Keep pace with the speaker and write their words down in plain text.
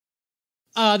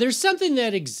There's something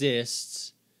that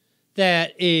exists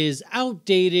that is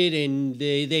outdated and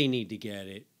they need to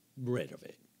get rid of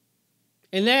it.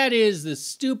 And that is the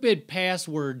stupid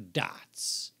password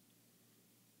dots.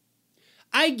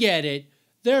 I get it.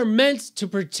 They're meant to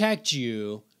protect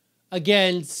you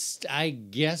against, I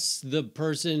guess, the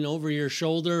person over your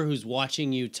shoulder who's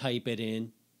watching you type it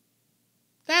in.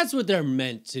 That's what they're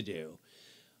meant to do.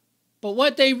 But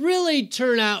what they really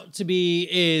turn out to be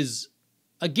is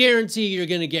a guarantee you're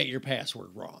going to get your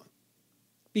password wrong.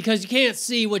 Because you can't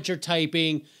see what you're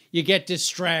typing. You get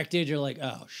distracted. You're like,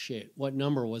 oh shit, what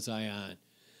number was I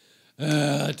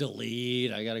on?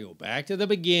 Delete. I got to go back to the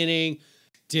beginning.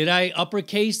 Did I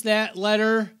uppercase that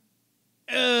letter?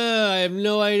 I have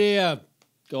no idea.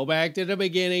 Go back to the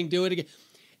beginning. Do it again.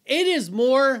 It is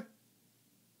more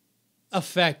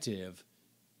effective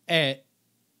at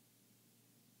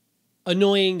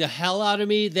annoying the hell out of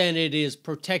me than it is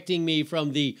protecting me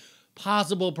from the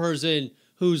possible person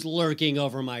who's lurking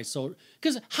over my soul.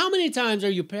 Because how many times are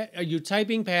you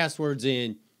typing passwords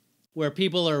in where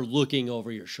people are looking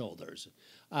over your shoulders?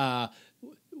 1%,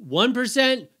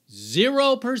 0%.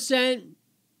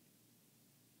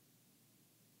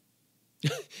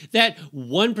 That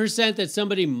 1% that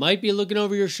somebody might be looking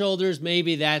over your shoulders,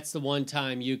 maybe that's the one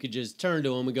time you could just turn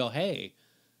to them and go, hey,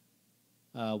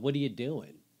 what are you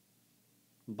doing?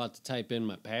 I'm about to type in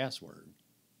my password.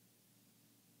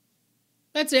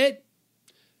 That's it.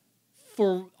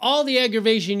 For all the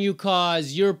aggravation you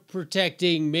cause, you're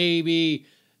protecting maybe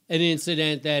an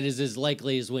incident that is as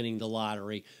likely as winning the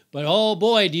lottery. But oh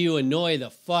boy, do you annoy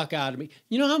the fuck out of me.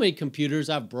 You know how many computers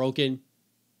I've broken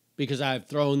because I've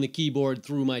thrown the keyboard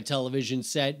through my television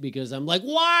set because I'm like,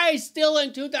 why still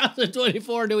in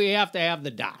 2024 do we have to have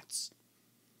the dots?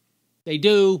 They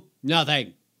do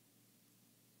nothing.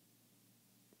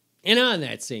 And on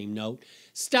that same note,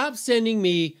 stop sending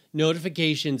me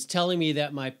notifications telling me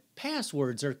that my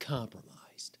passwords are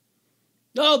compromised.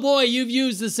 Oh boy, you've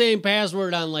used the same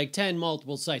password on like 10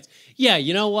 multiple sites. Yeah,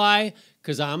 you know why?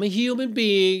 Because I'm a human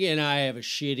being and I have a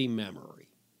shitty memory.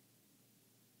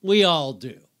 We all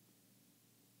do.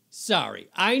 Sorry.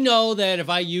 I know that if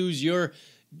I use your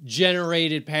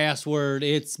generated password,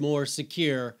 it's more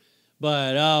secure.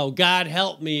 But oh, God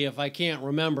help me if I can't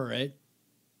remember it.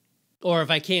 Or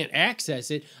if I can't access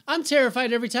it. I'm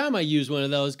terrified every time I use one of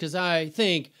those because I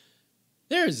think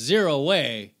there's zero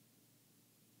way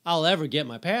I'll ever get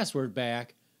my password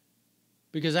back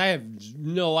because I have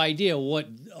no idea what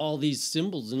all these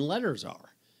symbols and letters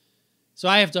are. So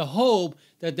I have to hope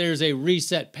that there's a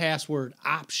reset password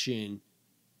option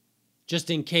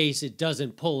just in case it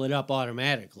doesn't pull it up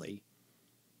automatically.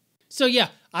 So yeah,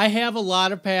 I have a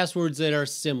lot of passwords that are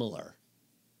similar.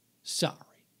 Sorry.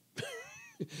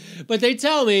 But they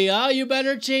tell me, oh, you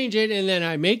better change it. And then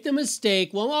I make the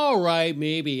mistake. Well, all right,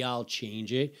 maybe I'll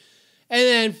change it. And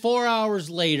then 4 hours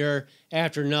later,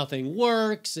 after nothing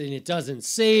works and it doesn't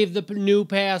save the new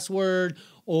password,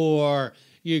 or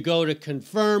you go to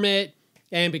confirm it,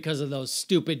 and because of those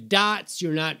stupid dots,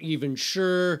 you're not even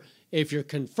sure if you're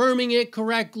confirming it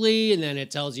correctly, and then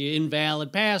it tells you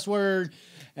invalid password.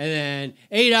 And then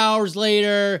 8 hours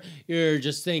later, you're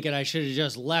just thinking I should have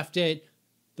just left it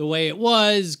the way it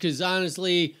was, because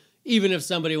honestly, even if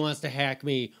somebody wants to hack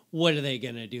me, what are they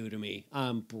going to do to me?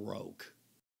 I'm broke.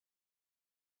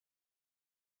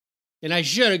 And I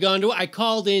should have gone to, I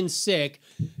called in sick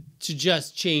to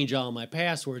just change all my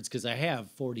passwords because I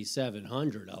have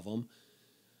 4,700 of them.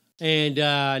 And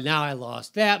now I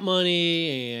lost that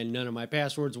money and none of my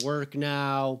passwords work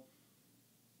now.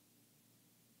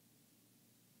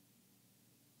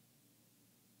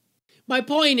 My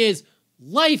point is,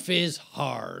 life is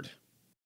hard.